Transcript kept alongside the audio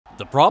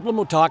The problem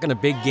with talking a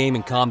big game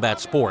in combat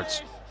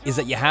sports is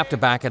that you have to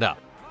back it up.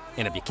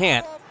 And if you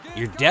can't,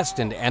 you're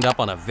destined to end up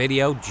on a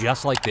video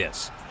just like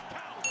this.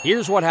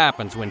 Here's what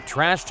happens when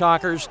trash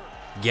talkers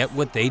get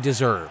what they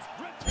deserve.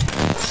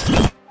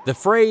 The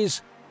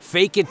phrase,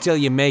 "fake it till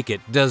you make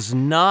it," does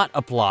not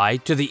apply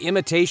to the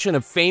imitation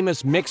of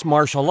famous mixed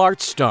martial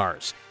arts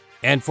stars.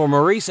 And for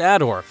Maurice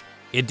Adorf,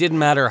 it didn't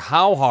matter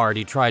how hard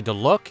he tried to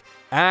look,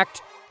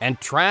 act,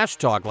 and trash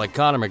talk like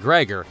Conor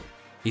McGregor,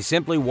 he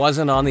simply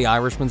wasn't on the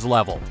Irishman's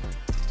level.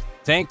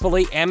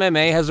 Thankfully,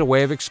 MMA has a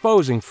way of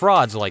exposing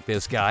frauds like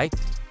this guy,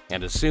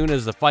 and as soon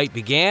as the fight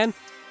began,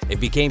 it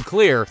became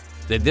clear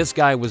that this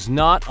guy was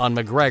not on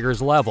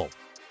McGregor's level.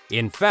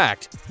 In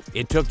fact,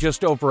 it took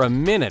just over a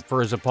minute for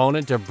his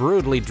opponent to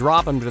brutally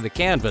drop him to the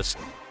canvas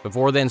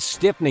before then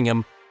stiffening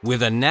him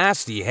with a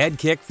nasty head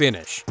kick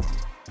finish.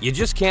 You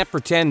just can't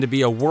pretend to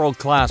be a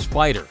world-class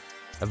fighter.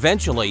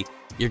 Eventually,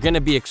 you're going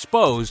to be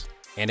exposed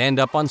and end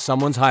up on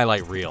someone's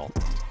highlight reel.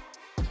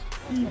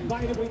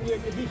 Meine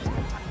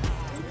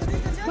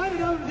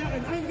Damen und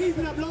Herren, ein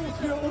Riesenapplaus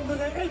für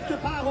unsere 11.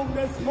 Paarung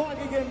des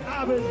morgigen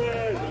Abends.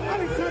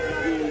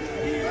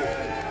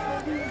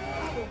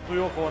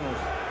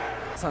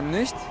 Alexander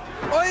nicht.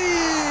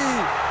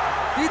 Ui!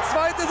 Die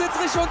zweite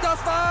Sitzrichtung,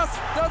 das war's!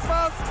 Das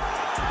war's!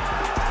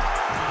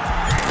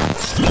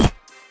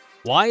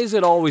 Why is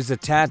it always the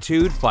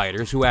tattooed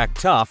fighters who act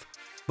tough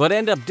but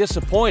end up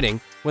disappointing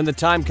when the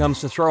time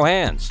comes to throw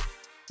hands?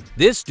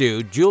 This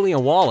dude,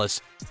 Julian Wallace,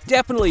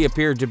 definitely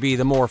appeared to be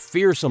the more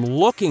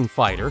fearsome-looking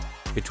fighter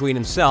between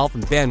himself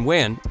and Ben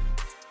Wynn.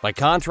 By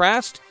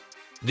contrast,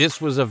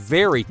 this was a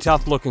very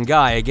tough-looking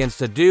guy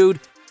against a dude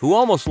who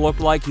almost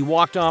looked like he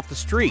walked off the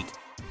street.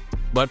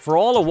 But for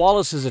all of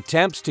Wallace's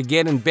attempts to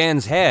get in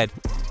Ben's head,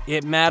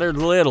 it mattered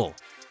little.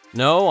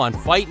 No, on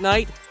fight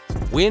night,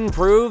 Wynn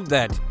proved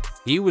that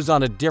he was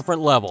on a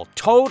different level,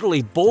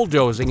 totally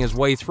bulldozing his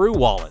way through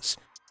Wallace,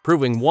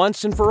 proving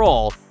once and for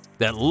all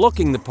that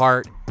looking the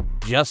part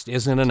just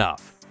isn't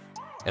enough.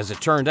 As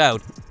it turned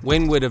out,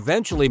 Wynn would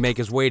eventually make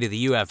his way to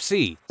the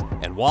UFC,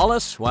 and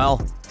Wallace,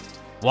 well,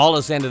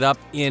 Wallace ended up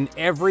in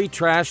every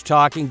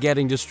trash-talking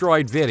getting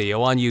destroyed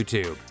video on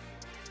YouTube.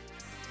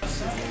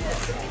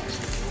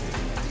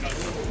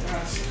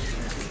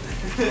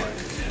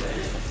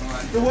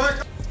 Good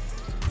work.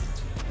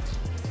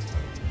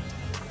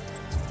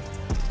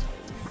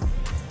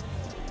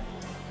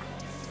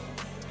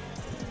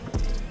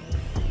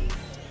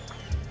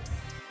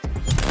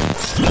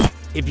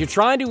 If you're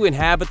trying to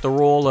inhabit the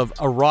role of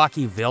a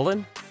Rocky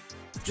villain,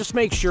 just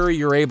make sure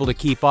you're able to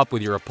keep up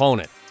with your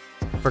opponent.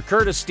 For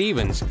Curtis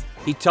Stevens,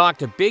 he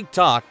talked a big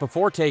talk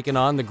before taking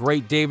on the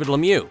great David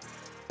Lemieux,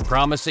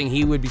 promising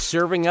he would be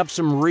serving up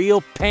some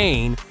real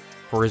pain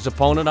for his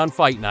opponent on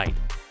fight night.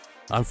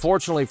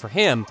 Unfortunately for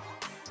him,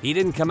 he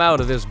didn't come out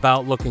of this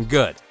bout looking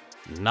good.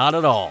 Not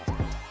at all.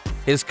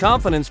 His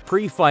confidence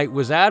pre-fight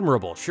was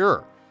admirable,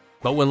 sure,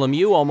 but when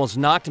Lemieux almost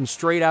knocked him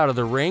straight out of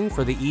the ring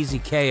for the easy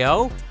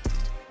KO,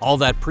 all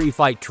that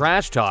pre-fight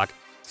trash talk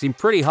seemed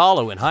pretty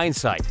hollow in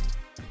hindsight.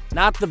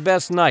 Not the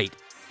best night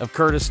of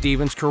Curtis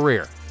Stevens'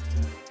 career.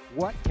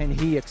 What can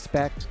he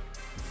expect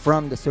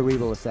from the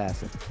Cerebral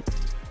Assassin?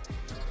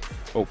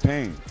 Oh,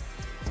 pain.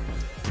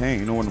 Pain.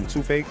 You know one of them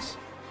toothaches?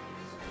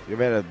 You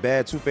ever had a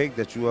bad toothache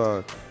that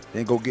you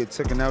didn't go get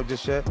taken out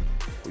just yet?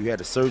 Or you had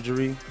a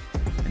surgery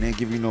and they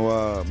give you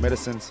no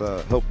medicines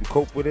to help you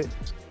cope with it?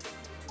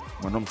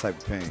 One of them type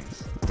of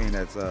pains. Pain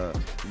that's,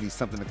 you need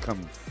something to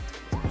come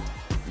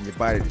in your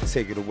body to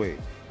take it away.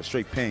 A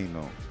straight pain,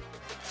 though.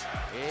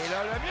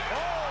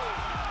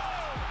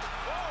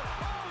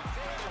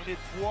 De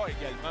poids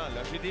également.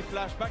 J'ai des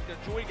flashbacks de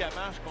Joey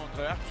Gamache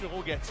contre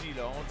Arturo Gatti.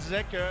 Là. On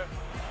disait que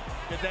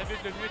David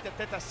Lemieux était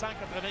peut-être à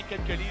 180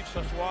 quelques livres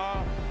ce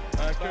soir.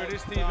 Curtis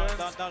Stevens.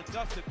 Dans le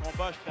cas de ce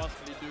combat, je pense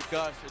que les deux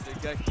gars, c'est des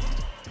gars qui...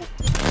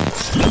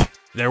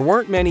 There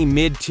weren't many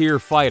mid-tier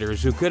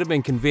fighters who could have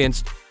been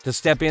convinced to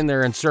step in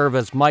there and serve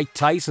as Mike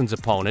Tyson's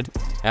opponent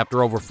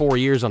after over 4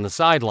 years on the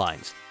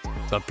sidelines.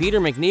 But Peter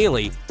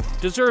McNeely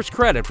deserves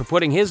credit for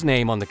putting his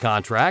name on the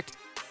contract,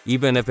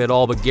 even if it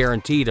all but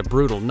guaranteed a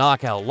brutal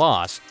knockout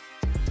loss.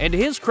 And to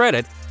his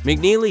credit,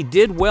 McNeely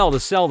did well to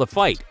sell the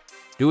fight,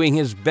 doing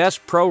his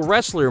best pro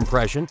wrestler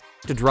impression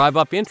to drive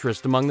up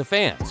interest among the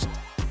fans.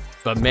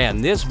 But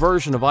man, this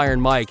version of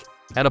Iron Mike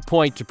had a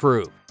point to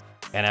prove,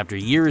 and after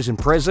years in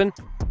prison,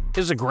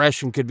 his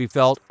aggression could be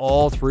felt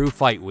all through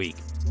fight week.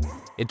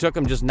 It took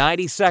him just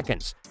 90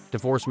 seconds to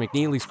force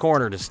McNeely's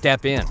corner to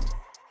step in.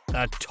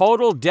 A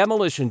total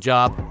demolition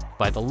job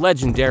by the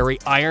legendary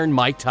Iron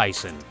Mike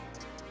Tyson.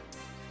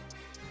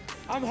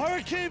 I'm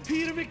Hurricane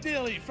Peter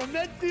McNeely from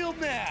Medfield,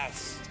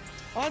 Mass.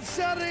 On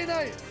Saturday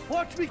night,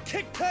 watch me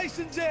kick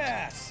Tyson's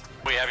ass.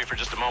 We have you for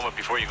just a moment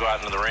before you go out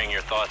into the ring.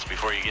 Your thoughts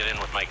before you get in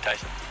with Mike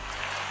Tyson.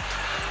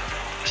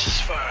 This is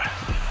for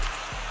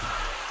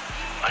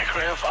my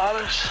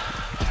grandfathers,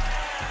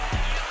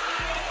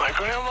 my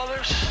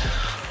grandmothers,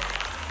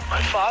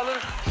 my father,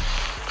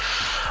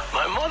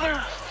 my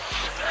mother,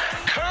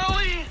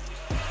 Curly,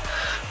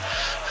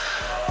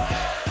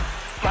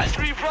 my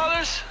 3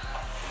 brothers,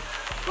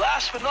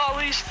 last but not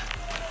least,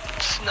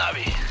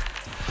 Snubby.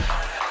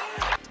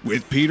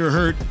 With Peter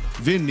hurt,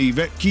 Vinny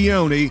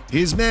Vecchione,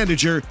 his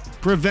manager,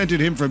 prevented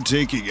him from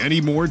taking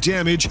any more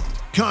damage,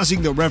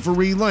 causing the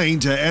referee Lane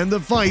to end the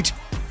fight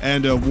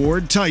and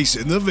award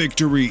Tyson the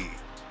victory.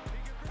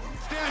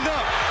 Stand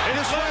up. In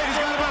this fight, he's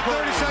got about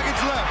 30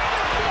 seconds left.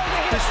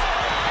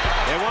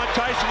 They want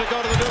Tyson to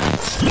go to the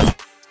new.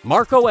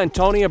 Marco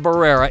Antonio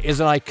Barrera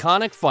is an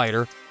iconic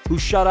fighter who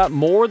shut up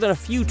more than a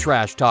few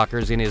trash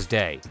talkers in his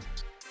day.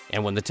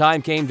 And when the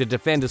time came to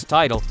defend his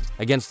title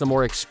against the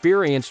more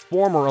experienced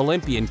former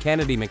Olympian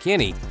Kennedy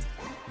McKinney,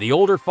 the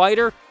older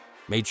fighter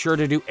made sure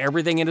to do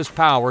everything in his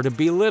power to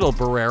belittle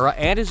Barrera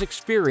and his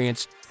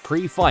experience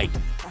pre-fight.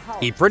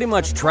 He pretty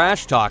much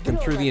trash-talked him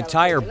through the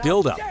entire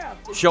build-up,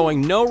 showing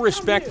no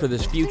respect for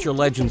this future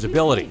legend's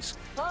abilities.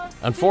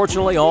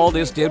 Unfortunately, all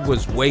this did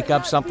was wake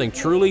up something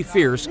truly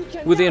fierce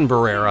within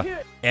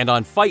Barrera, and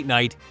on fight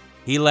night,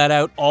 he let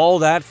out all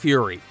that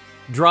fury,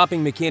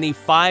 dropping McKinney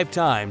 5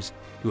 times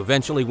to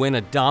eventually win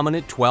a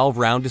dominant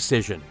 12-round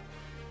decision.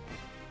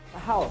 A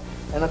house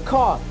and a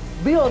car,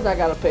 bills I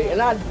gotta pay,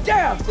 and I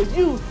dare for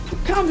you to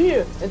come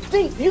here and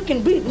think you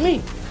can beat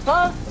me,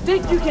 huh?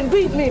 Think you can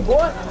beat me,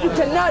 boy? You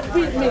cannot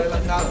beat me.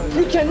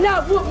 You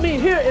cannot whoop me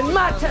here in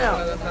my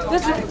town.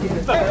 This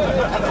is...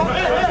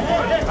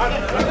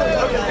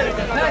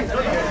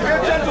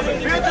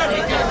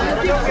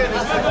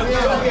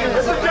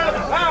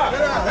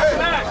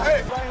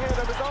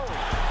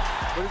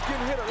 But he's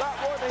getting hit a lot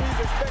more than he's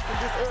expecting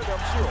this early,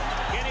 I'm sure.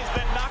 McKinney's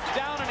been knocked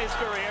down in his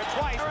career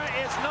twice.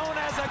 Is known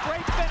as a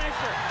great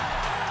finisher.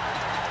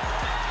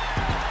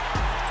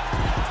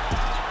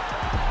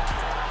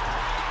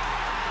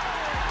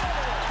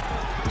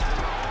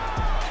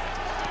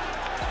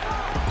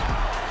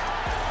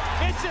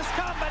 Vicious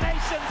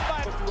combinations by...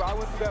 I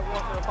went through that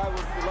once in a fight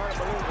with Delano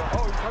Belinda.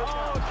 Oh, he's hurt.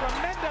 Oh,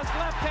 tremendous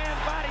left-hand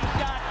body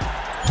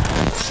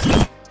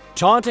shot.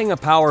 Taunting a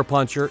power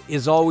puncher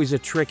is always a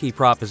tricky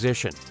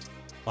proposition.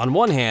 On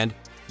one hand,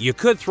 you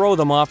could throw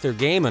them off their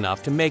game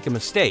enough to make a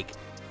mistake,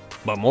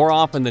 but more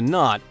often than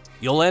not,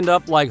 you'll end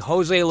up like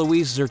Jose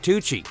Luis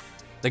Zertucci,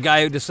 the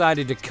guy who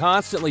decided to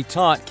constantly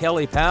taunt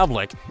Kelly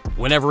Pavlik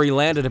whenever he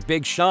landed a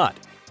big shot.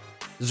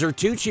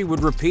 Zertucci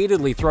would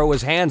repeatedly throw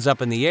his hands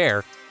up in the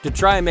air to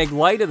try and make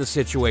light of the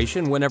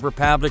situation whenever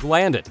Pavlik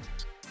landed.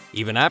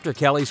 Even after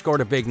Kelly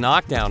scored a big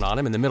knockdown on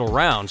him in the middle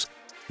rounds,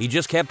 he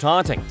just kept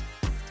taunting.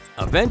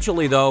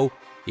 Eventually, though,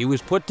 he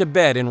was put to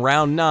bed in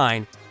round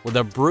 9 with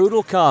a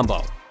brutal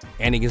combo,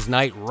 ending his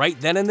night right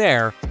then and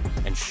there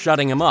and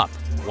shutting him up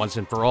once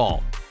and for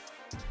all.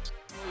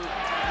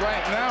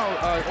 Right now,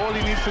 all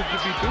he needs to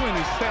be doing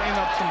is setting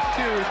up some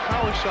serious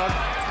power shots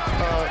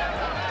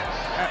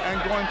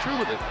and going through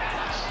with it.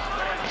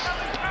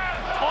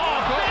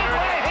 Oh, big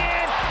right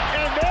hand,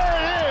 and there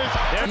it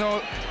is. You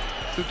know,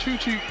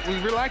 Zertucci, we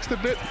relaxed a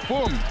bit,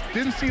 boom.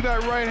 Didn't see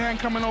that right hand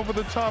coming over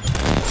the top.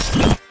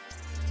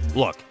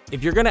 Look,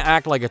 if you're gonna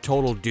act like a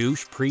total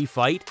douche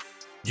pre-fight,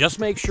 just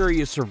make sure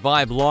you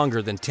survive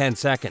longer than 10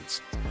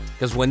 seconds.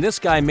 Because when this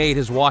guy made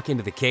his walk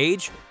into the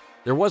cage,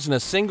 there wasn't a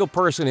single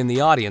person in the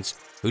audience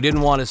who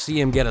didn't want to see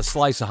him get a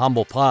slice of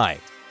humble pie.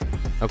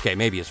 Okay,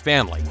 maybe his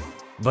family.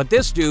 But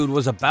this dude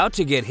was about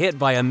to get hit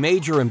by a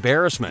major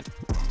embarrassment.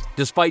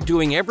 Despite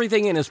doing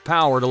everything in his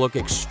power to look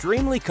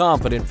extremely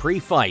confident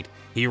pre-fight,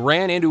 he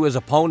ran into his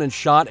opponent's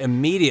shot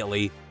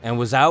immediately and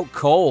was out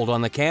cold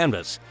on the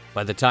canvas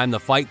by the time the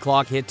fight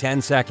clock hit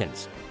 10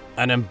 seconds.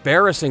 An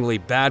embarrassingly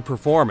bad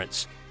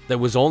performance that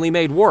was only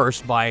made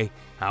worse by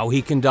how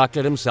he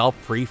conducted himself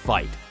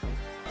pre-fight.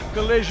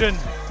 Collision.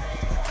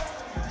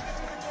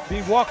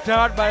 Being walked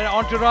out by an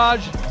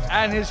entourage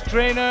and his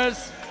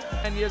trainers.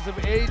 10 years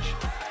of age.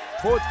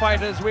 Both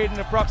fighters weighing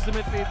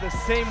approximately the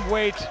same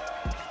weight.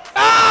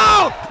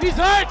 Oh! He's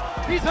hurt!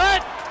 He's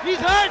hurt! He's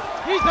hurt!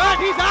 He's hurt!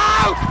 He's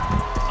out!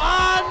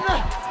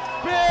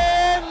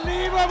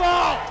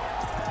 Unbelievable!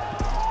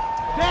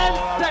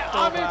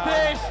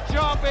 Amitesh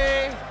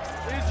Jobe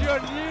is your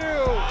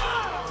new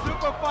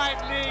Super Fight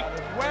League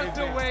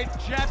welterweight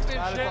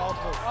championship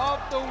of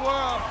the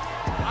world.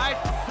 I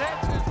said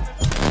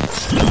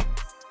this.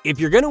 If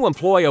you're going to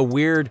employ a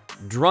weird,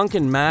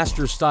 drunken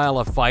master style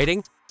of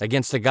fighting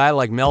against a guy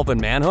like Melvin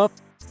Manhoef,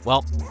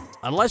 well,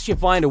 unless you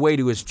find a way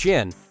to his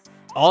chin,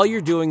 all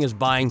you're doing is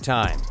buying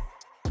time.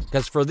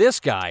 Because for this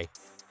guy,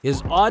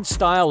 his odd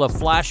style of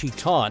flashy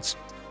taunts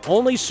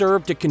only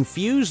served to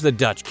confuse the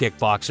Dutch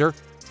kickboxer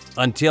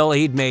until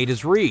he'd made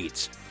his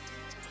reads.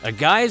 A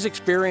guy as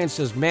experienced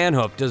as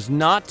Manhoef does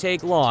not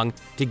take long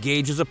to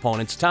gauge his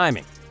opponent's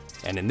timing.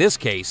 And in this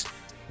case,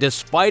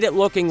 despite it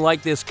looking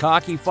like this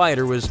cocky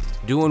fighter was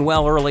doing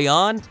well early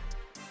on,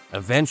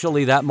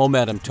 eventually that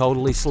momentum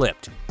totally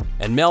slipped,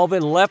 and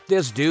Melvin left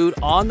this dude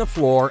on the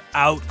floor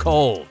out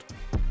cold.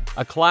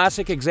 A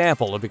classic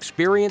example of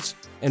experience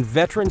and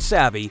veteran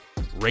savvy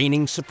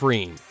reigning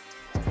supreme.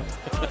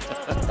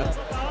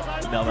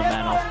 Melvin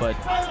Manhoef, but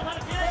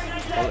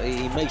well,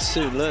 he may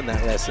soon learn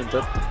that lesson,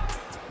 but...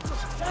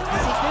 He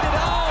did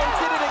it! Oh, he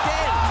did it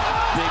again!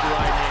 Big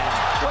right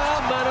hand. Well,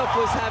 Manhoef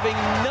was having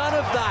none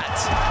of that.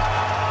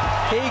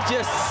 He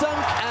just sunk a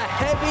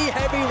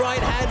heavy right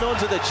hand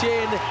onto the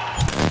chin.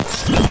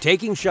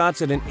 Taking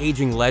shots at an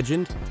aging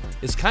legend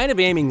is kind of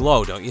aiming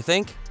low, don't you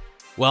think?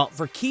 Well,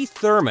 for Keith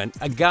Thurman,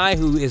 a guy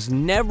who is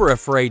never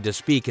afraid to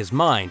speak his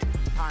mind,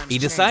 he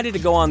decided to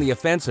go on the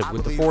offensive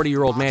with the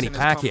 40-year-old Manny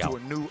Pacquiao,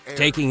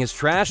 taking his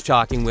trash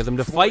talking with him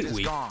to fight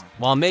week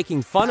while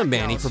making fun of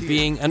Manny for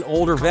being an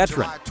older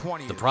veteran.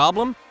 The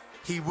problem?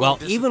 Well,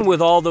 even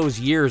with all those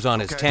years on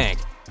his tank,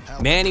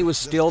 Manny was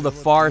still the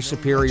far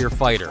superior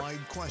fighter,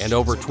 and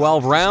over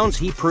 12 rounds,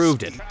 he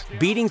proved it,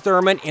 beating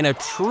Thurman in a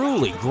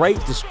truly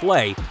great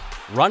display,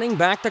 running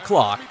back the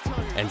clock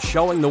and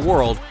showing the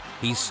world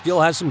he still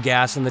has some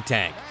gas in the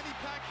tank.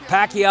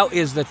 Pacquiao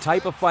is the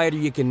type of fighter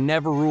you can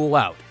never rule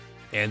out,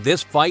 and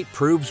this fight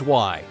proves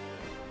why.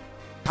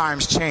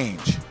 Times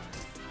change.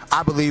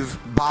 I believe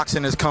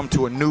boxing has come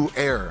to a new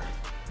era.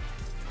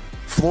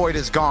 Floyd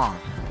is gone.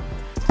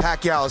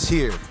 Pacquiao is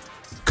here.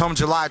 Come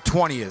July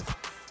 20th,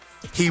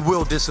 he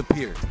will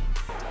disappear.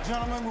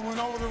 Gentlemen, we went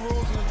over the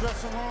rules in the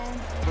dressing room.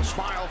 The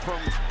smile from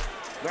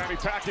Manny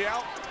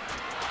Pacquiao.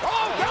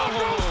 Oh, down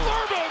goes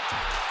Thurman!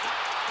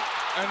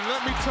 And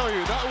let me tell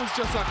you, that was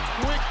just a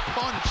quick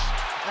punch.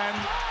 And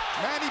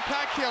Manny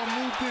Pacquiao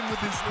moved in with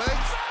his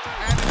legs.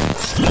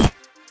 And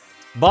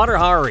Badr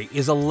Hari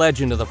is a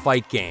legend of the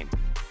fight game.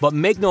 But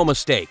make no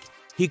mistake,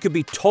 he could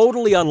be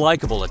totally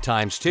unlikable at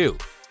times too.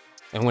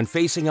 And when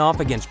facing off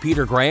against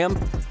Peter Graham,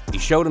 he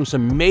showed him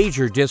some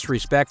major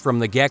disrespect from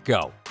the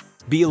get-go,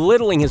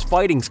 belittling his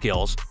fighting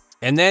skills,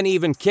 and then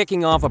even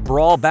kicking off a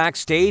brawl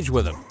backstage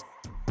with him.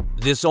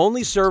 This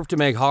only served to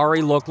make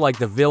Hari look like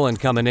the villain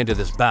coming into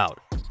this bout.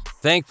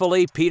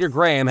 Thankfully, Peter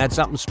Graham had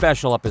something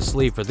special up his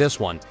sleeve for this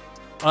one,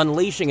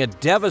 unleashing a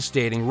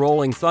devastating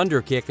rolling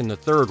thunder kick in the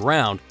third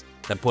round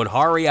that put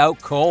Hari out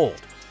cold.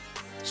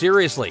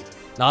 Seriously,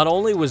 not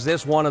only was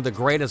this one of the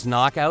greatest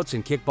knockouts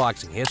in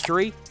kickboxing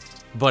history,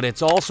 but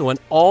it's also an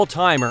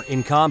all-timer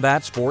in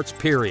combat sports,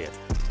 period.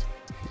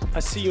 I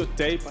see your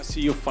tape, I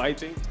see you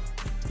fighting.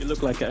 You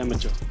look like an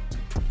amateur.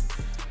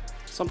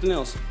 Something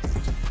else.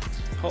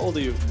 How old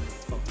are you?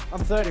 Oh. I'm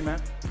 30,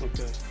 man.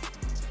 Okay.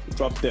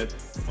 Drop dead.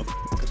 Oh.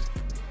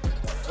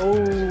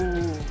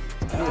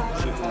 No,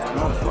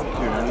 fuck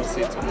you, man.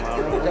 See you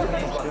tomorrow.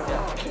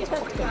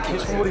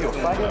 He's 40 or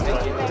fighting.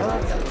 Get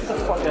the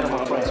fuck out of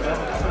my face, man.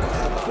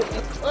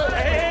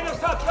 Hey, no,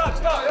 stop.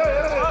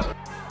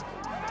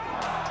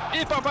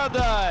 И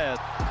попадает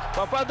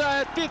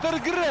Питер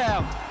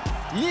Грэм.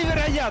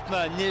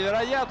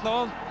 Невероятно,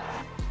 он...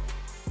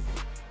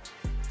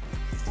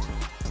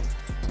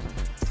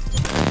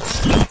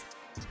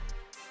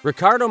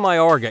 Ricardo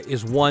Mayorga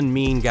is one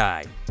mean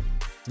guy.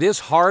 This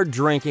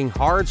hard-drinking,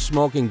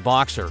 hard-smoking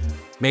boxer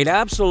made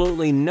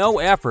absolutely no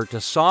effort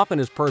to soften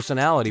his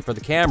personality for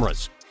the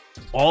cameras,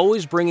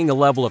 always bringing a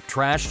level of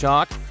trash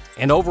talk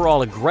and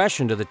overall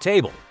aggression to the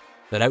table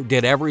that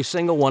outdid every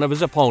single one of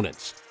his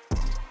opponents.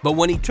 But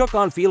when he took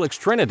on Felix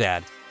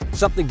Trinidad,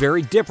 something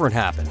very different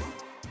happened.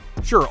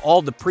 Sure,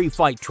 all the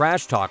pre-fight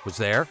trash talk was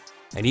there,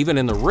 and even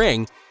in the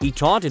ring, he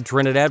taunted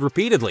Trinidad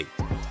repeatedly,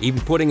 even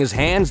putting his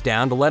hands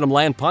down to let him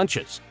land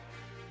punches.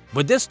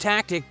 But this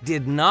tactic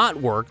did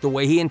not work the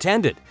way he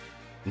intended.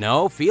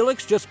 No,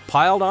 Felix just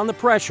piled on the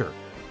pressure,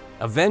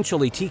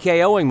 eventually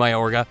TKOing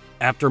Mayorga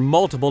after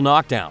multiple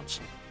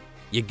knockdowns.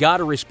 You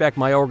gotta respect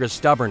Mayorga's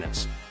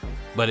stubbornness,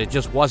 but it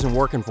just wasn't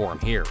working for him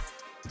here.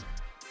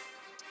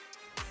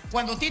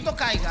 Cuando Tito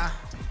caiga,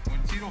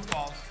 when Tito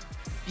falls,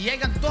 y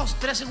llegan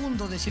 2-3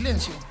 segundos de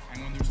silencio,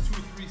 and when there's 2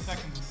 or 3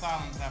 seconds of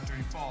silence after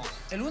he falls,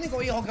 el único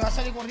viejo que va a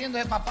salir corriendo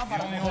es papá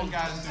para coger.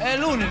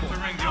 El único.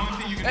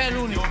 El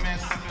único.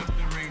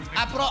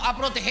 A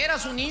proteger a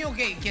su niño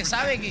que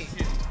sabe que...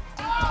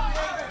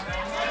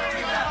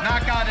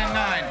 Knockout in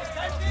 9.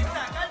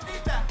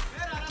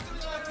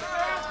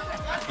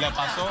 Le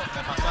pasó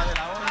de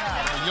la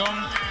olla a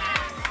Young.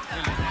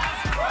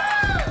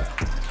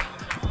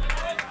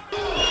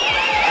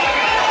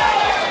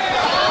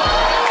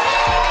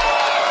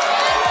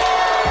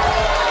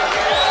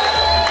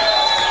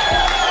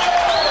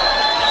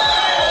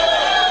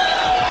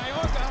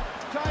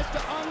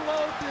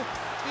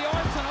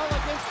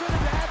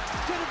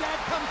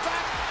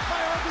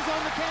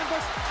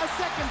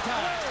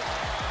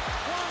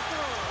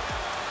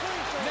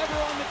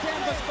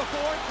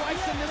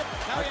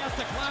 Now he has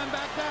to climb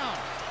back down.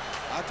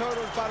 I told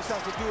those body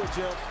shots to do it,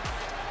 Jim.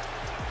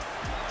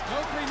 No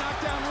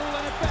 3-knockdown rule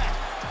in effect.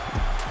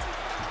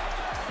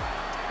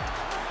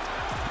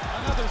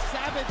 Another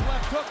savage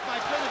left hook by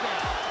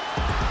Trinidad.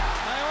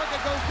 Mayorga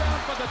goes down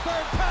for the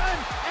third time,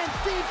 and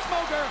Steve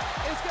Smoger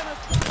is going to...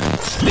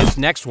 This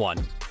next one,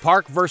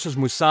 Park versus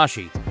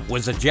Musashi,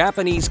 was a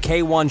Japanese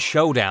K1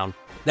 showdown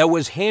that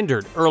was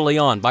hindered early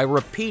on by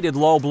repeated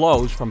low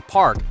blows from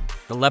Park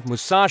that left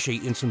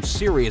Musashi in some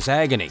serious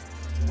agony.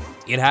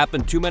 It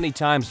happened too many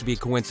times to be a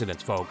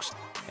coincidence, folks,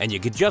 and you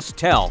could just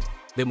tell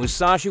that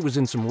Musashi was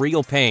in some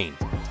real pain,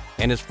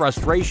 and his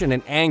frustration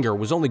and anger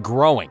was only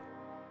growing.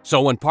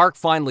 So when Park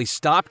finally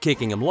stopped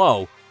kicking him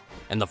low,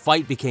 and the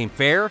fight became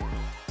fair,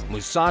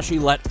 Musashi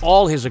let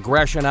all his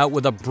aggression out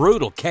with a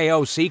brutal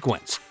KO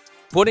sequence.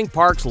 putting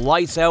Park's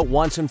lights out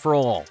once and for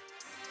all.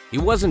 He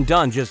wasn't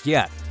done just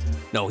yet.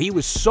 No, he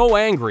was so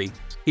angry,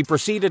 he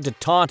proceeded to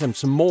taunt him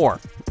some more,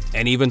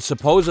 and even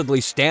supposedly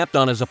stamped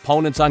on his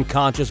opponent's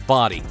unconscious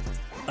body.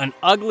 An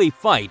ugly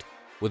fight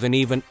with an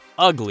even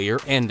uglier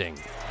ending.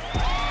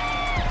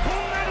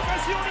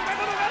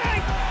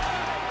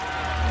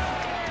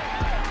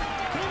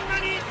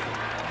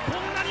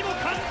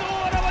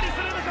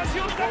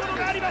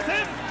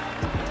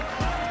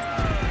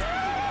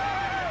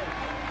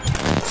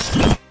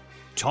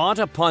 Taunt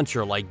a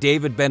puncher like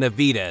David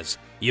Benavidez,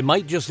 you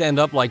might just end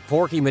up like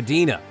Porky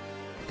Medina.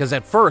 Because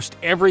at first,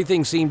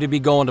 everything seemed to be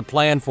going to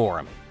plan for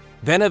him.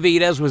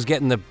 Benavidez was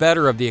getting the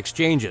better of the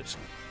exchanges,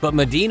 but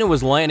Medina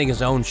was landing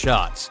his own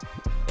shots.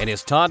 And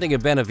his taunting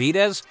of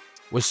Benavidez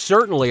was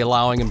certainly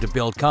allowing him to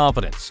build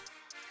confidence.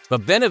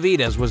 But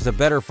Benavidez was the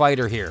better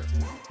fighter here,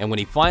 and when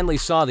he finally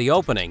saw the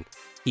opening,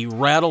 he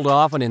rattled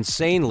off an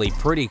insanely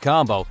pretty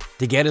combo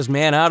to get his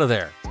man out of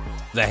there.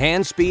 The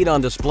hand speed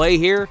on display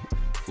here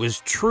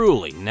was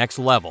truly next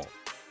level.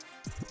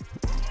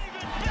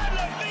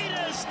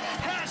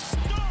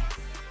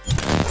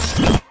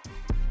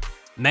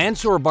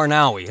 Mansour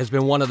Barnawi has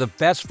been one of the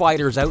best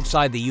fighters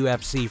outside the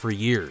UFC for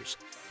years,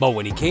 but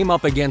when he came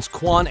up against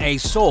Kwan A.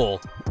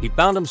 Sol, he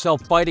found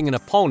himself fighting an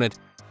opponent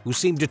who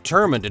seemed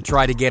determined to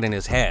try to get in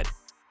his head.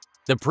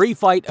 The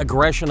pre-fight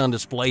aggression on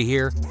display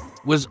here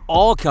was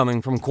all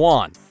coming from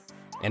Kwan,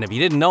 and if you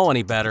didn't know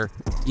any better,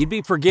 you'd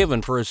be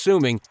forgiven for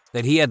assuming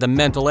that he had the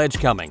mental edge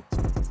coming.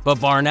 But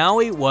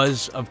Barnawi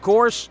was, of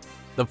course,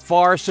 the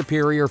far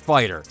superior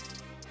fighter,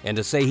 and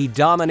to say he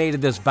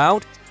dominated this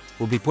bout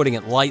would be putting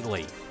it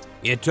lightly.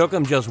 It took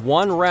him just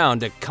one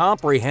round to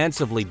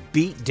comprehensively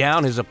beat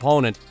down his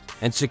opponent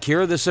and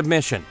secure the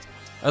submission.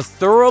 A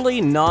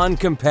thoroughly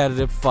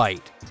non-competitive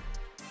fight.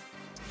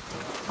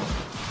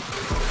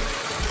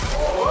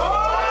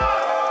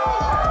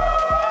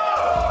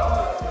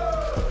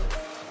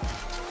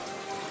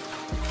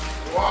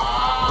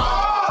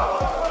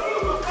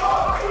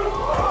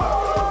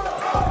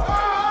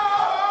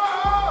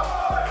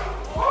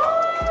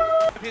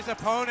 His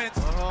opponent,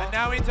 and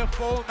now into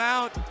full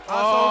mount.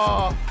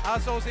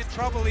 Arsol's in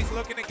trouble. He's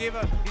looking to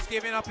he's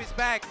giving up his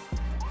back.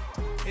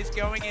 He's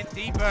going in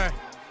deeper.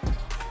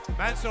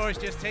 Mansour is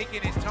just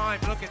taking his time.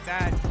 Look at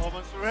that.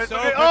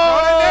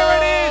 There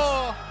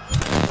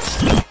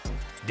it is.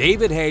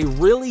 David Haye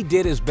really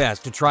did his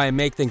best to try and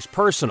make things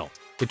personal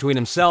between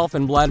himself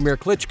and Vladimir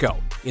Klitschko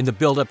in the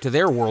build-up to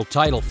their world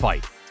title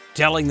fight,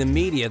 telling the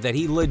media that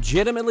he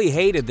legitimately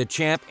hated the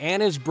champ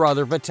and his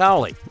brother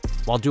Vitaly,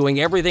 while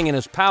doing everything in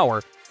his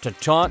power to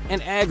taunt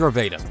and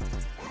aggravate him.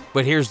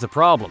 But here's the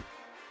problem.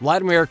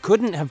 Vladimir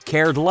couldn't have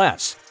cared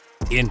less.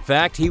 In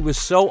fact, he was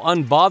so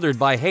unbothered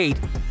by hate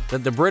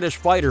that the British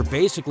fighter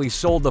basically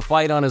sold the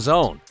fight on his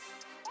own.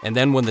 And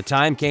then when the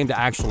time came to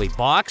actually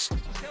box,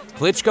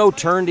 Klitschko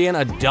turned in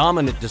a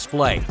dominant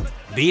display,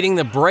 beating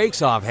the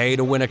brakes off Haye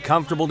to win a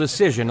comfortable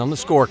decision on the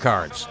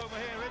scorecards.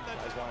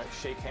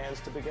 Shake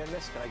hands to begin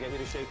this. Can I get you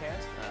to shake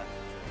hands?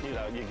 You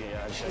know, you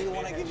can shake. You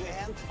want to give you a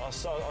hand? I'll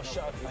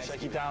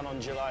shake you down on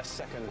July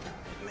 2nd.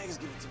 Megs,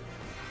 give it to me.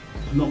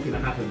 It's not going to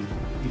happen.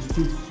 He's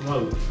too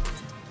slow.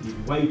 He's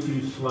way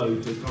too slow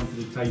to come to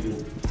the table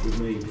with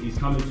me. He's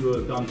coming to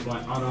a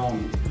gunfight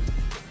unarmed,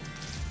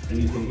 and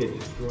he's going to get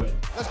destroyed.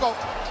 Let's go.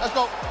 Let's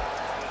go.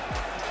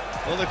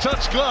 Well, the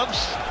touch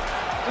gloves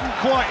didn't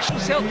quite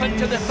himself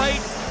into the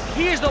fight.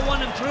 He is the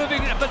one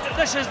improving it, but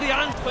this is the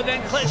end. But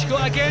then Klitschko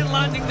again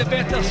landing the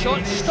better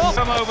shot. Stop.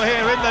 Come over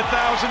here in the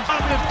thousands.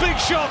 And there's big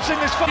shots in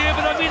this fight. Yeah,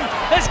 but I mean,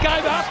 this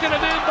guy, we have to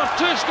remember,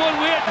 2 stone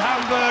weight.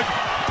 Hamburg.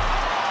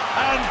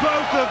 And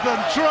both of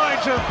them trying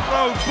to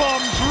throw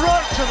bombs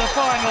right to the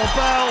final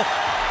bell.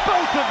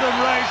 Both of them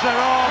raise their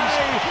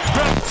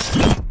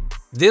arms.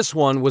 This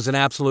one was an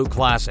absolute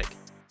classic.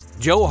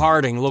 Joe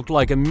Harding looked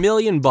like $1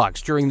 million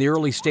during the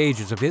early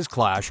stages of his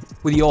clash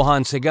with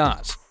Johan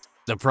Segas.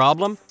 The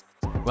problem?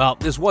 Well,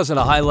 this wasn't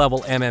a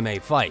high-level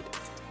MMA fight.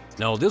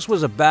 No, this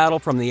was a battle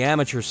from the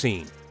amateur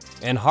scene,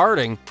 and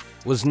Harding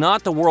was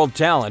not the world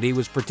talent he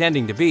was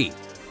pretending to be.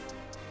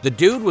 The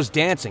dude was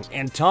dancing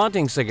and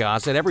taunting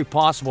Segas at every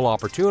possible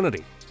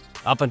opportunity,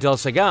 up until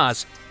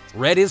Segas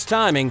read his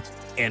timing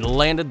and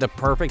landed the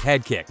perfect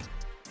head kick.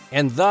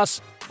 And thus,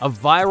 a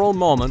viral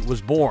moment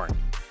was born,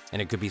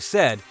 and it could be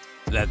said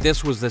that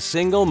this was the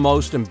single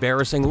most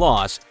embarrassing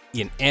loss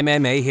in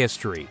MMA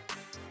history.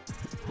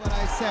 What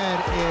I said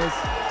is,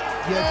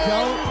 you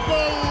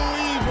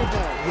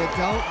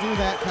don't do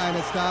that kind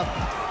of stuff.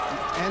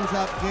 Ends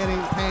up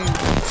getting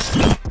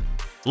pain.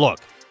 Look,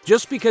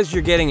 just because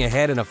you're getting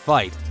ahead in a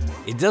fight,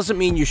 it doesn't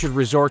mean you should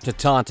resort to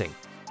taunting.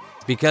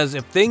 Because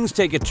if things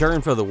take a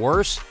turn for the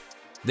worse,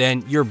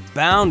 then you're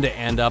bound to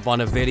end up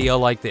on a video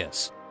like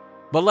this.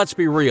 But let's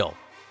be real,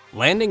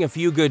 landing a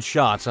few good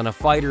shots on a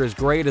fighter as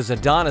great as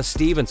Adonis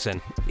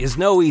Stevenson is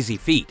no easy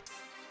feat.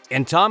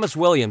 And Thomas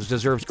Williams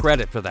deserves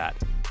credit for that.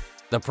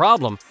 The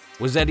problem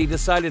was that he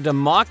decided to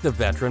mock the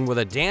veteran with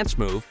a dance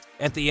move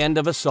at the end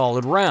of a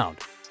solid round.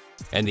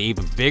 And the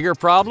even bigger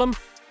problem?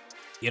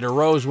 It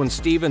arose when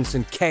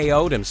Stevenson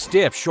KO'd him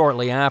stiff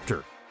shortly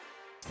after.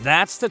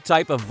 That's the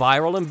type of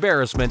viral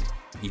embarrassment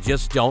you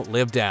just don't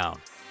live down.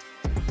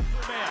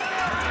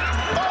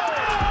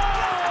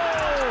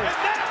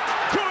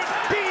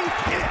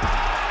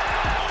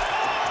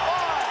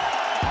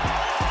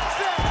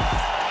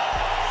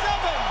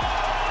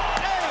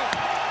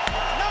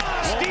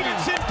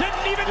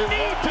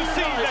 Need to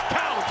see the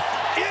count.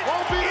 It is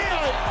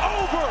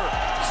over.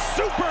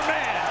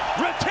 Superman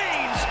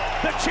retains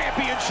the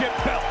championship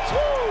belt.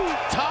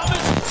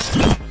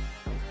 Thomas.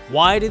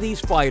 Why do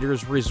these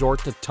fighters resort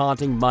to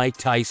taunting Mike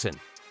Tyson?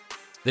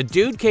 The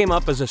dude came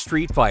up as a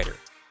street fighter.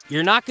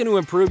 You're not going to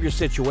improve your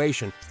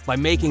situation by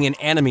making an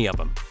enemy of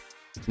him.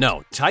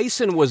 No,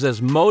 Tyson was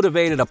as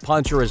motivated a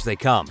puncher as they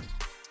come.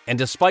 And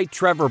despite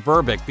Trevor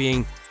Berbick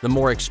being the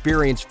more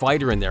experienced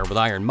fighter in there with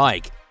Iron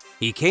Mike,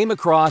 he came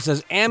across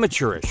as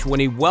amateurish when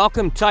he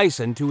welcomed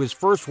Tyson to his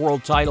first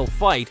world title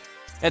fight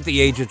at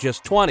the age of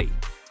just 20.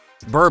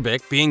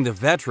 Berbick, being the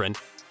veteran,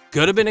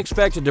 could have been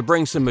expected to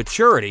bring some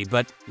maturity,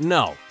 but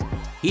no.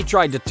 He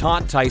tried to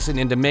taunt Tyson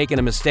into making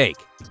a mistake.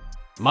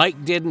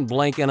 Mike didn't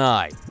blink an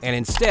eye, and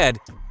instead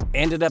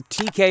ended up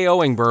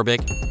TKOing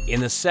Berbick in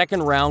the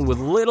second round with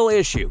little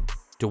issue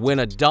to win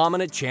a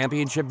dominant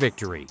championship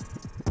victory.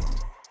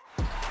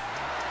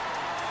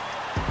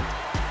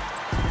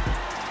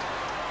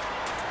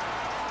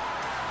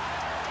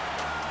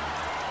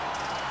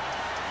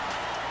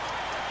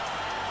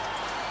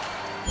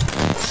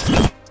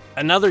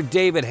 Another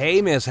David Haye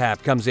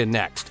mishap comes in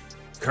next,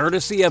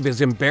 courtesy of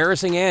his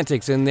embarrassing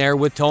antics in there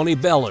with Tony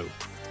Bellew.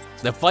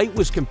 The fight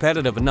was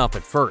competitive enough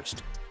at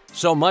first,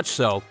 so much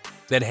so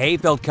that Haye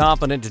felt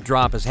confident to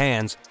drop his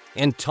hands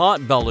and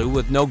taunt Bellew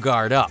with no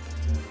guard up.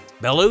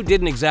 Bellew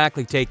didn't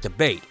exactly take the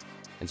bait,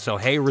 and so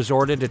Haye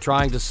resorted to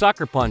trying to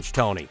sucker punch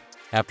Tony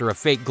after a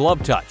fake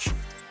glove touch,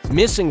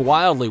 missing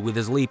wildly with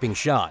his leaping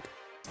shot.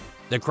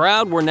 The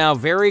crowd were now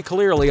very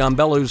clearly on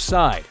Bellew's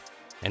side,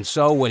 and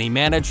so when he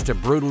managed to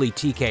brutally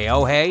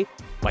TKO Haye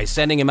by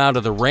sending him out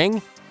of the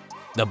ring,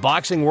 the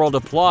boxing world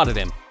applauded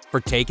him for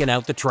taking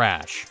out the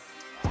trash.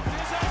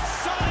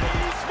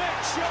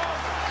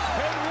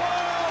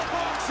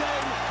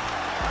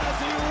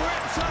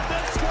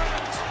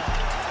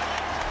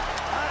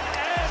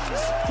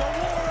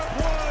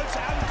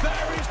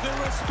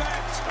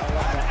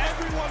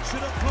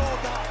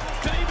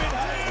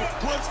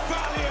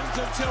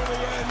 Until the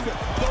end,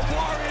 the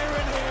warrior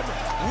in him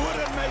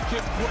wouldn't make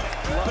him quit.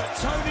 But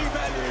Tony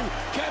Bellew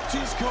kept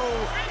his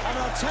cool, and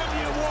I'll tell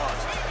you what,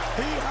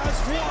 he has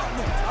won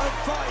a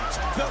fight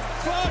that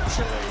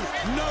virtually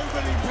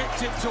nobody picked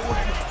him to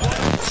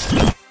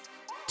win.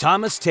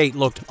 Thomas Tate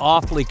looked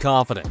awfully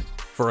confident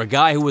for a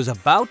guy who was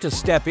about to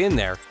step in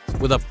there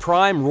with a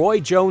prime Roy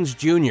Jones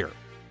Jr.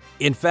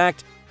 In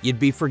fact, you'd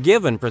be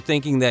forgiven for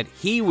thinking that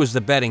he was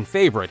the betting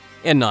favorite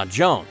and not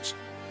Jones.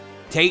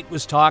 Tate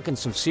was talking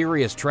some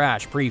serious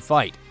trash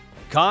pre-fight,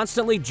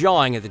 constantly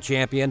jawing at the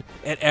champion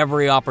at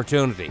every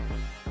opportunity.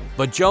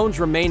 But Jones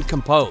remained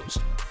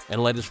composed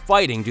and let his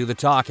fighting do the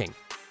talking.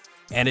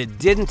 And it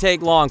didn't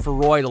take long for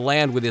Roy to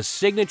land with his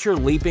signature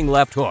leaping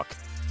left hook,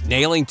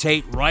 nailing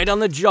Tate right on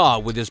the jaw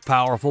with his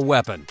powerful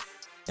weapon.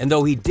 And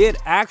though he did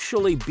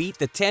actually beat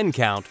the 10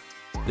 count,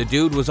 the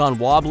dude was on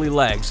wobbly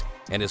legs,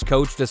 and his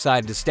coach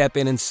decided to step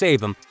in and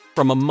save him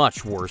from a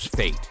much worse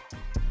fate.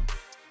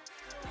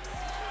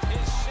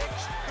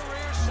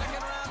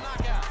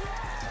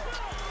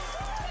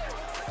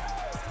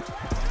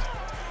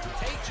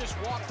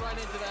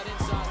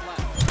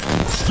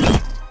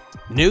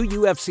 New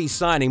UFC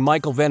signing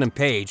Michael Venom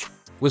Page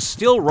was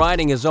still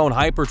riding his own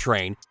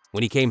hypertrain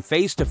when he came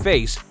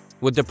face-to-face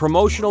with the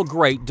promotional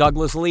great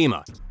Douglas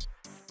Lima.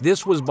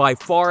 This was by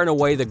far and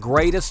away the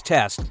greatest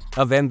test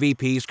of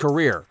MVP's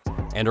career,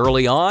 and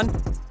early on,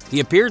 he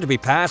appeared to be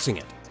passing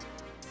it.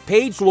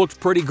 Page looked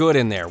pretty good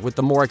in there with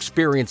the more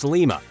experienced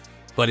Lima,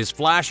 but his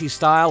flashy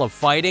style of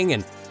fighting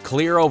and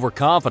clear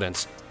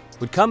overconfidence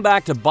would come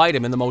back to bite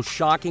him in the most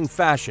shocking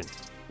fashion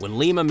when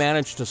Lima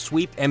managed to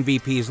sweep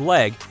MVP's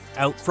leg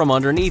out from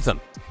underneath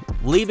him,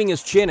 leaving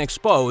his chin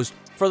exposed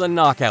for the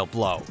knockout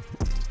blow.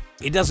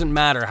 It doesn't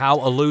matter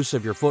how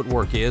elusive your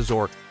footwork is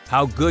or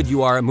how good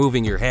you are at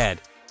moving your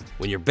head.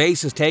 When your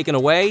base is taken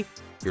away,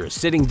 you're a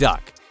sitting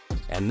duck.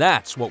 And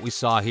that's what we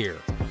saw here.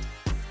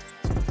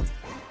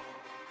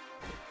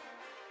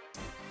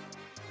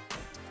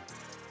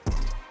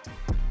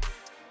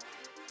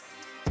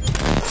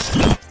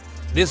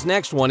 This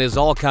next one is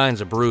all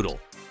kinds of brutal.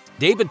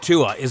 David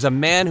Tua is a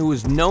man who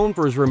is known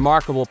for his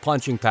remarkable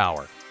punching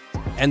power.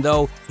 And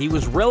though he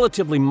was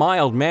relatively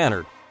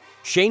mild-mannered,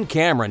 Shane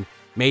Cameron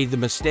made the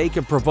mistake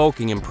of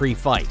provoking him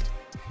pre-fight.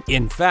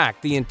 In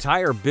fact, the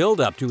entire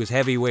build-up to his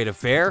heavyweight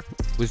affair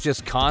was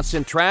just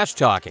constant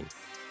trash-talking,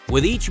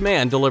 with each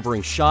man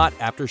delivering shot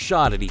after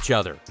shot at each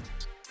other.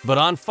 But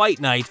on fight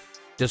night,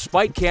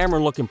 despite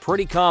Cameron looking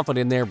pretty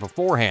confident there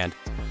beforehand,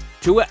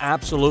 Tua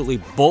absolutely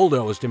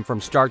bulldozed him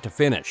from start to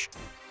finish,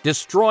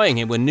 destroying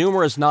him with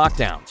numerous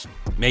knockdowns,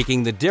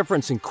 making the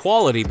difference in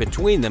quality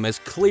between them as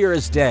clear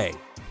as day.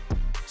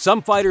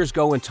 Some fighters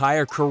go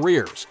entire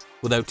careers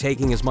without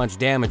taking as much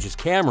damage as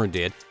Cameron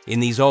did in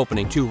these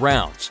opening 2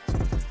 rounds.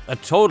 A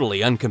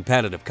totally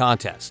uncompetitive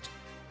contest.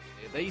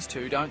 These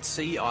two don't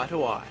see eye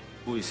to eye.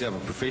 Well, yourself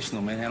a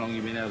professional, man. How long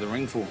you been out of the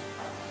ring for?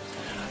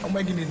 I'm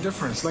making a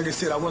difference. Like I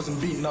said, I wasn't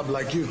beaten up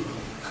like you.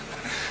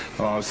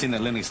 Oh, I've seen the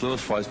Lennox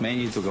Lewis fights, man.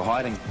 You took a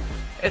hiding.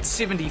 It's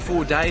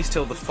 74 days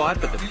till the fight,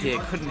 but the pair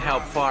couldn't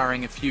help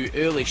firing a few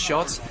early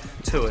shots.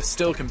 Two are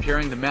still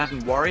comparing the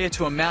Mountain Warrior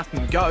to a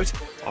mountain goat,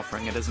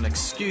 offering it as an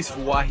excuse for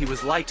why he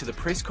was late to the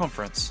press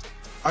conference.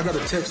 I got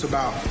a text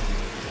about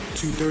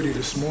 2:30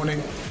 this morning.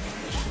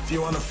 If you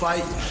want to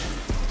fight,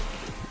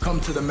 come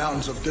to the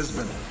mountains of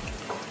Gisborne.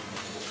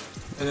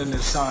 And then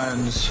there's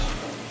signs,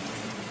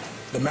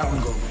 the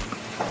mountain goat.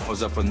 I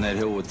was up on that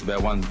hill at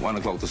about 1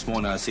 o'clock this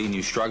morning. I seen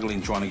you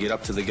struggling trying to get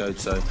up to the goat,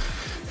 so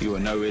you were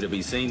nowhere to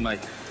be seen,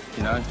 mate.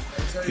 You know,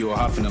 you were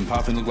huffing and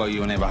puffing, looked like you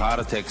were going to have a heart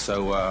attack,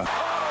 so...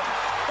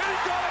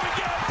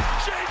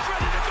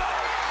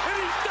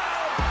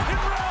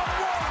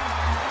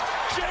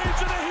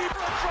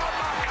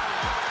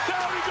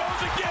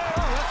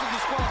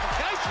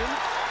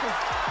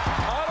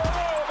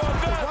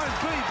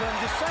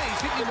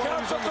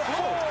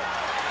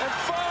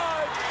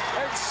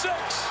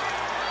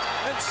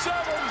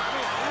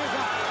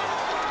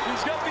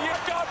 He's got the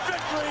knockout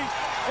victory,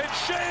 and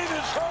Shane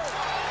is hurt.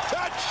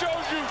 That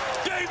shows you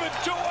David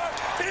Tua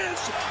is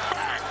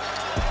back.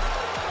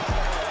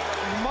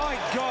 My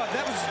God,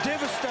 that was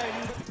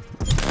devastating.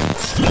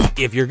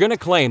 If you're going to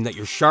claim that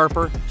you're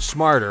sharper,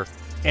 smarter,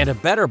 and a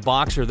better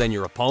boxer than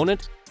your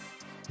opponent,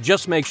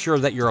 just make sure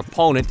that your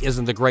opponent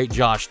isn't the great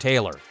Josh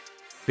Taylor.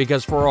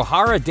 Because for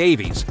O'Hara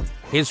Davies,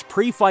 his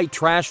pre-fight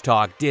trash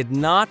talk did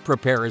not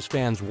prepare his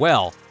fans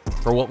well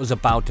for what was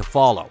about to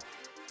follow.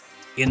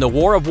 In the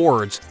war of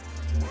words,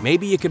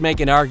 maybe you could make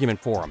an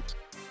argument for him.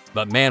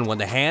 But man, when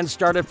the hands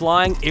started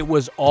flying, it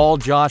was all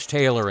Josh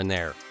Taylor in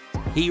there.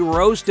 He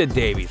roasted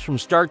Davies from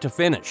start to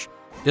finish,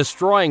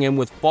 destroying him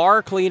with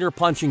far cleaner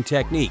punching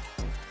technique,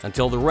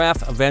 until the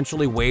ref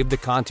eventually waved the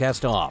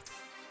contest off.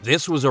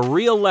 This was a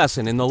real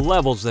lesson in the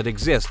levels that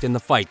exist in the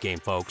fight game,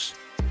 folks.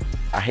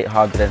 I hit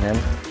harder than him,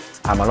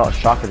 I'm a lot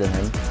sharper than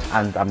him,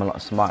 and I'm a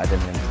lot smarter than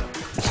him.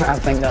 I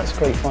think that's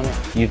quite funny.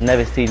 You've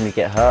never seen me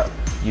get hurt,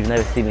 you've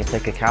never seen me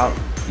take a count,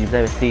 you've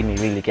never seen me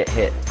really get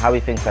hit. How he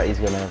thinks that he's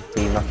going to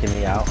be knocking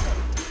me out,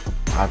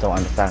 I don't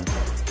understand.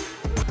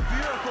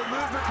 Beautiful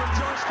movement from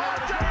Josh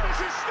Taylor. Davis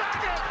is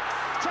staggered.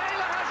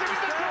 Taylor has him in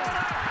the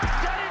corner.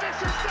 Davis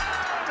is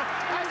down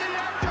at the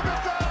end of the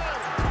third.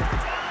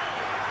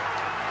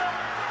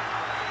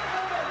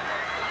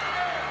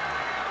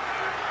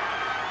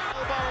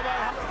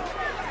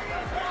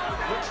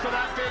 Looks for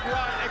that big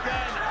right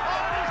again.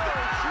 Oh, he's got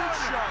a huge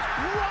shot.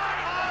 Right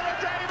on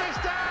Davis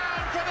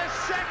down for the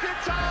second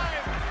time.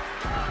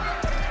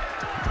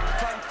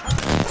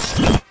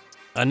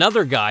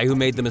 Another guy who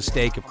made the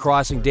mistake of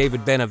crossing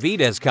David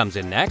Benavidez comes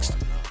in next,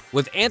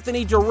 with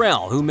Anthony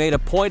Durrell, who made a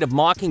point of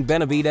mocking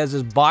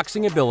Benavidez's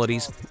boxing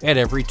abilities at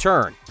every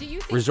turn,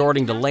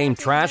 resorting to lame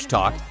trash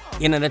talk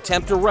in an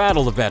attempt to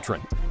rattle the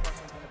veteran.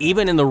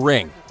 Even in the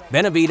ring,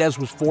 Benavidez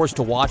was forced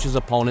to watch his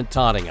opponent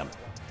taunting him.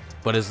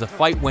 But as the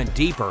fight went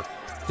deeper,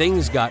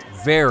 things got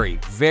very,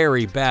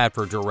 very bad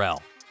for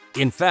Durrell.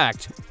 In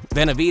fact,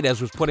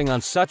 Benavidez was putting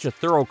on such a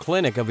thorough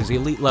clinic of his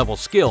elite-level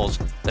skills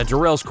that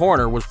Durrell's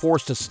corner was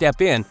forced to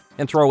step in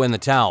and throw in the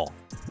towel.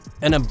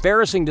 An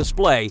embarrassing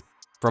display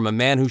from a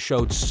man who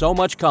showed so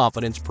much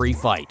confidence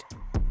pre-fight.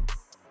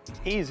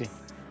 Easy.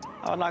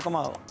 I'll knock him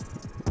out.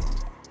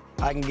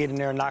 I can get in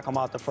there and knock him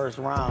out the first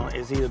round.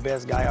 Is he the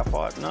best guy I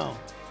fought? No.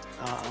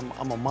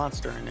 I'm a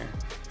monster in there.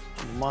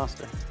 I'm a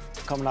monster.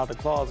 Coming out the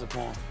closet for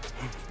him.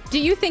 Do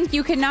you think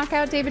you can knock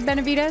out David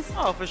Benavidez?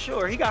 Oh, for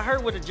sure. He got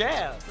hurt with a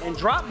jab and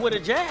dropped with a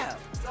jab.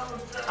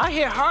 I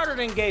hit harder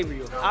than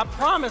Gabriel. I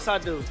promise I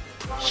do.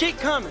 Shit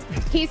coming.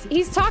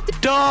 He's talked.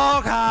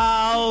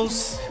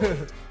 Doghouse. Your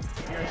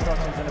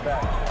instructions in the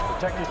back.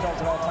 Protect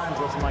yourselves at all times.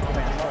 Listen like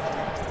command.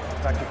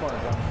 Back to corner,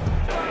 John.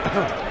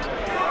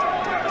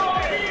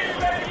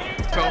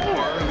 Fell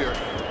for earlier.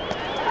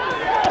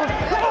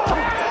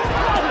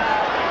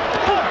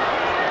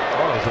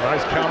 Oh, it was a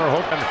nice counter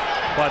hook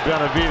by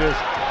Benavidez.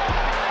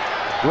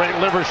 Great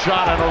liver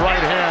shot and a right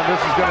hand. This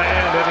is going to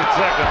end any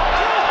second.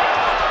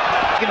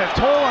 Taking a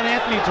toll on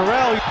Anthony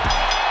Durrell.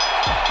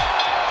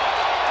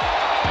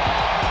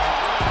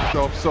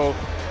 So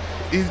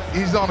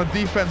he's on a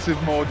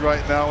defensive mode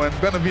right now, and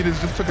Benavidez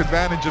just took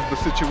advantage of the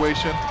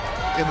situation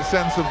in the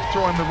sense of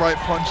throwing the right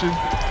punches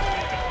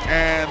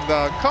and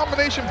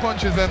combination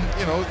punches, and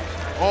you know,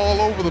 all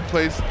over the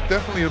place.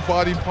 Definitely the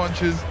body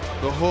punches,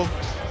 the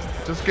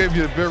hooks, just gave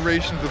you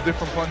variations of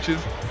different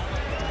punches.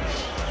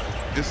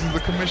 This is the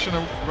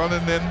commissioner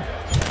running in.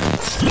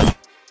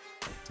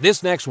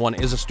 This next one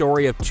is a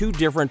story of two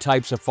different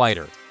types of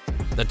fighter.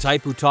 The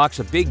type who talks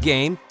a big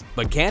game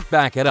but can't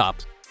back it up,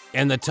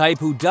 and the type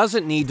who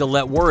doesn't need to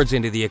let words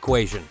into the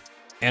equation.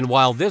 And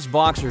while this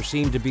boxer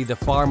seemed to be the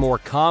far more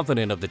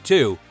confident of the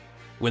two,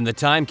 when the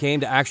time came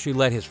to actually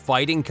let his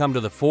fighting come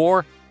to the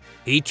fore,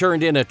 he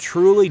turned in a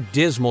truly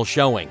dismal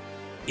showing.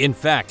 In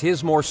fact,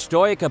 his more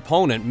stoic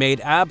opponent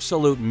made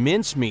absolute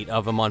mincemeat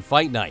of him on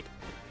fight night.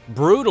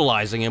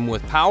 brutalizing him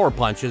with power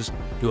punches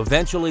to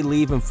eventually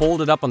leave him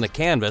folded up on the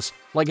canvas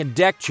like a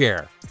deck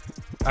chair.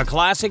 A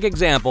classic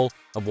example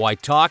of why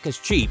talk is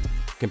cheap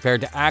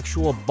compared to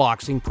actual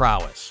boxing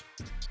prowess.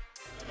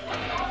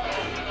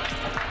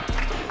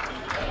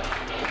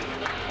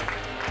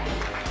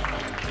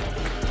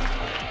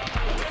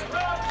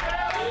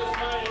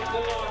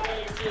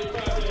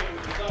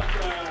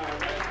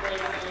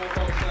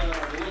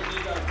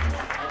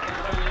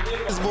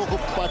 Сбоку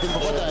Папин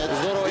попадает.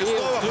 Здорово. И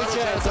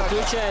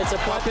включается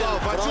Папин.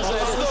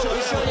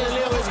 Еще один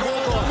левый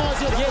сбоку.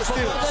 Есть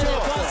попадание.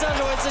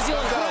 Подсаживается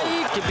Зилан.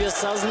 Проигки без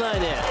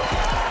сознания.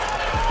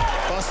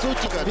 По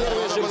сути,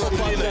 первое же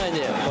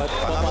попадание.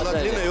 Она была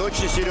длинной и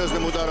очень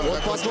серьезным ударом.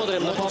 Вот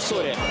посмотрим на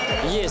повторе.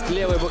 Есть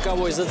левый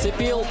боковой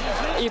зацепил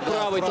и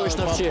правый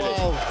точно в челюсть.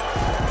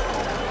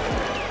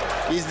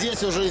 И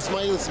здесь уже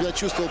Исмаил себя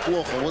чувствовал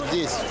плохо. Вот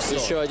здесь все.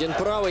 Еще один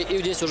правый, и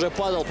здесь уже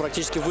падал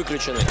практически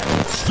выключенный.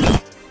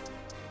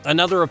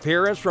 Another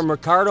appearance from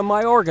Ricardo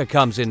Mayorga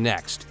comes in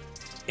next.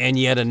 And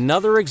yet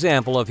another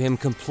example of him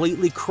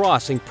completely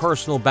crossing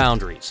personal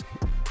boundaries.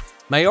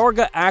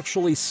 Mayorga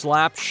actually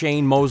slapped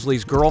Shane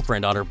Mosley's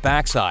girlfriend on her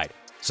backside,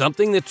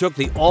 something that took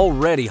the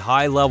already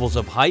high levels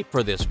of hype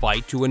for this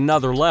fight to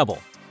another level.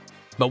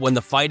 But when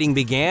the fighting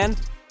began,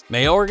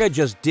 Mayorga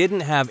just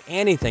didn't have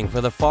anything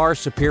for the far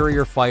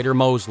superior fighter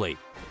Mosley.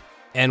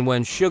 And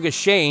when Sugar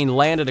Shane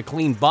landed a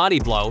clean body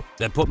blow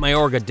that put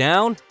Mayorga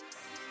down,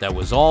 that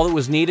was all that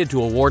was needed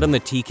to award him the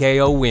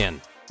TKO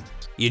win.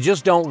 You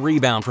just don't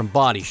rebound from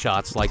body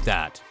shots like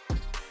that.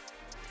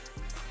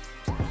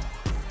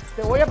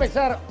 Te voy a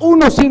pesar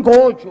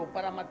 158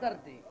 para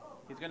matarte.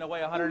 He's going to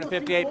weigh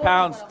 158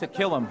 pounds to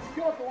kill him.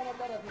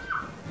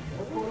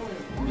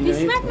 He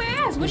smacked my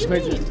ass. What do you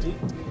mean?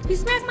 He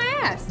smacked my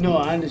ass. No,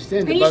 I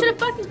understand. And you should have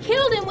fucking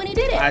killed him when he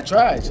did it. I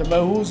tried.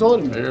 Somebody who was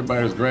holding me.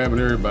 Everybody's grabbing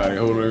everybody,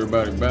 holding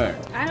everybody back.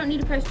 I don't need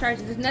to press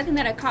charges. There's nothing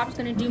that a cop's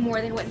gonna do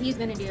more than what he's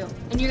gonna do.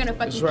 And you're gonna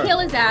fucking right. kill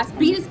his ass,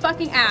 beat his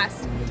fucking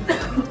ass.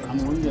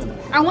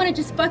 I want to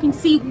just fucking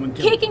see you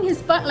kicking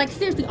his butt, like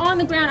seriously, on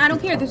the ground. I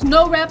don't care. There's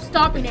no ref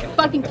stopping it.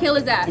 Fucking kill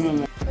his ass.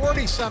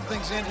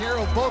 40-somethings in here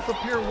who both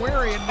appear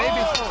weary and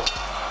maybe...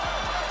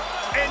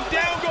 And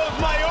down goes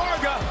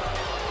Mayorga.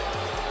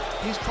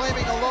 He's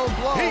claiming a low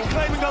blow. He's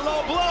claiming a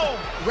low blow.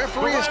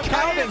 Referee is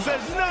counting.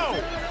 Says no.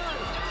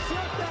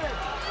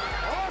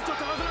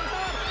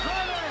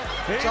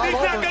 He's all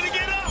not over. going to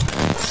get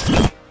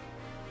up.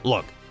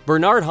 Look,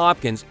 Bernard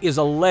Hopkins is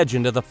a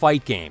legend of the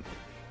fight game.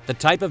 The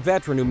type of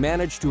veteran who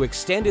managed to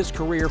extend his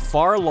career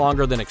far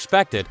longer than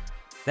expected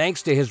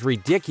thanks to his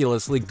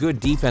ridiculously good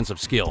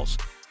defensive skills.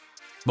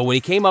 But when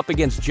he came up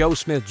against Joe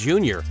Smith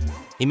Jr.,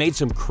 he made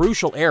some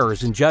crucial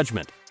errors in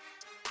judgment.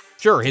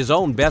 Sure, his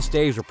own best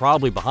days are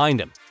probably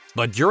behind him,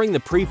 but during the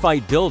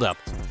pre-fight build-up,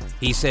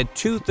 he said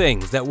two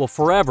things that will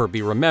forever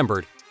be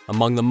remembered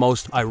among the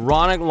most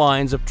ironic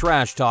lines of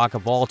trash talk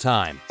of all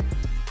time.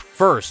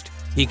 First,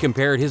 he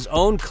compared his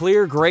own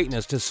clear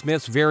greatness to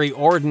Smith's very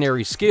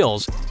ordinary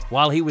skills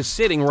while he was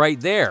sitting right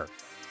there,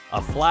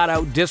 a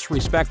flat-out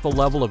disrespectful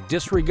level of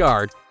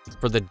disregard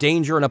for the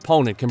danger an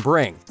opponent can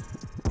bring.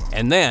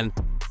 And then,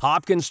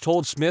 Hopkins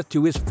told Smith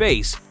to his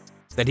face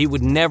that he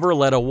would never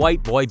let a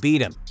white boy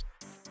beat him.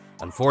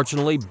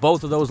 Unfortunately,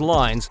 both of those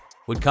lines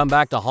would come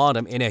back to haunt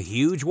him in a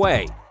huge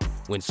way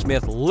when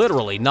Smith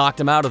literally knocked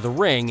him out of the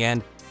ring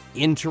and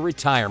into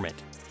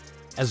retirement.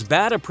 As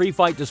bad a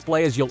pre-fight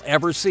display as you'll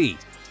ever see,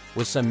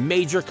 with some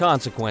major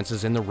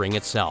consequences in the ring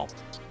itself.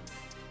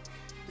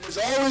 There's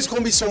always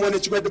going to be someone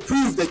that you have to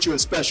prove that you're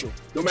special,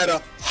 no matter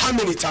how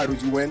many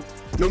titles you win,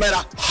 no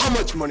matter how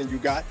much money you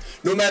got,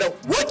 no matter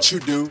what you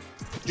do,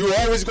 you're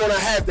always going to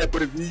have that.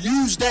 But if you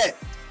use that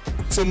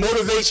for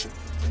motivation,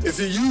 if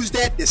you use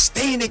that to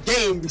stay in the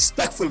game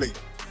respectfully,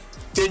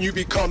 then you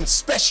become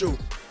special,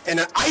 and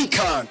an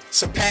icon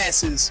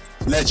surpasses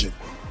legend.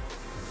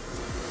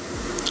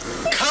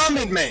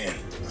 Common man.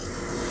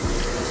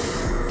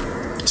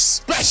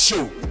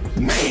 Special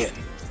man.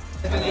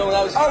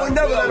 I would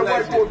never let a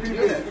white boy beat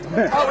me.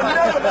 I would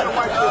never let a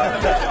white boy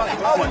beat me.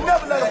 I would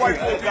never let a white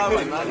boy beat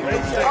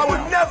me. I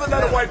would never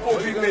let a white boy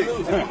beat me.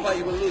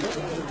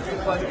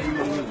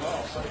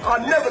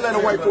 I'll never let a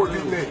white boy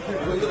beat me.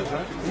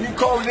 You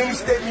call it any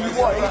statement you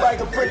want. Anybody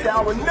can print that.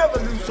 I would never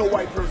lose to a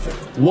white person.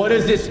 What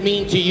does this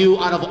mean to you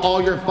out of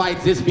all your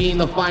fights, this being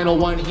the final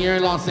one here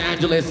in Los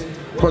Angeles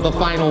for the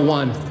final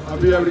one? I'll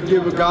be able to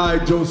give a guy,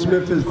 Joe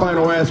Smith, his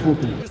final ass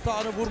whooping.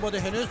 Sağını vurmadı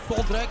henüz.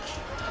 Sol direk.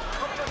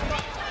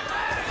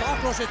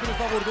 Sağ kroşesini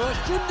vurdu.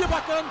 Şimdi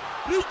bakın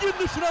ringin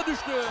dışına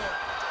düştü.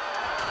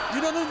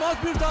 İnanılmaz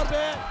bir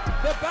darbe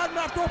ve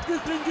Bernard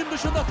Hopkins ringin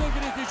dışında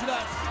sevgili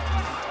izleyiciler.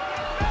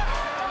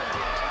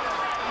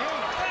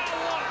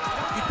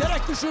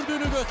 İterek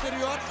düşürdüğünü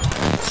gösteriyor.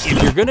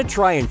 If you're gonna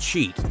try and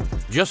cheat,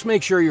 just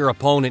make sure your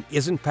opponent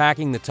isn't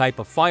packing the type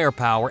of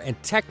firepower and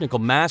technical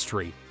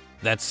mastery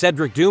that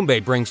Cedric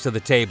Doumbé brings to the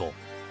table.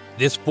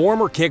 This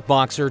former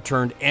kickboxer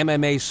turned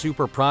MMA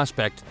super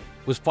prospect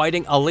was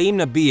fighting Aleem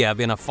Nabiev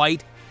in a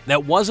fight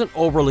that wasn't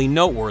overly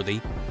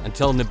noteworthy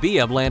until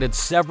Nabiev landed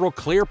several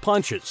clear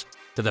punches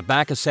to the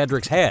back of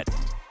Cedric's head.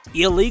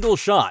 Illegal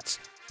shots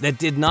that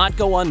did not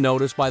go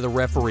unnoticed by the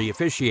referee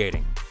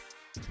officiating.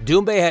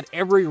 Doumbé had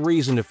every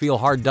reason to feel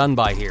hard done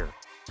by here,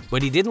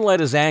 but he didn't let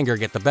his anger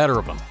get the better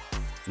of him.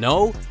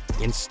 No,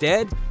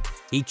 instead,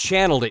 he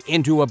channeled it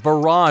into a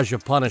barrage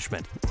of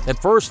punishment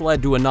that first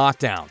led to a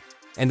knockdown,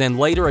 and then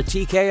later a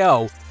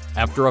TKO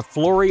after a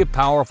flurry of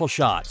powerful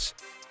shots.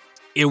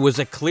 It was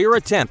a clear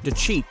attempt to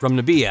cheat from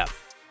Nabiev,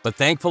 but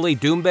thankfully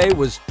Doumbé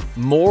was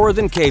more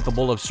than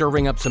capable of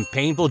serving up some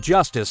painful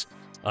justice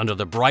under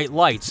the bright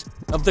lights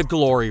of the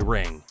glory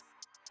ring.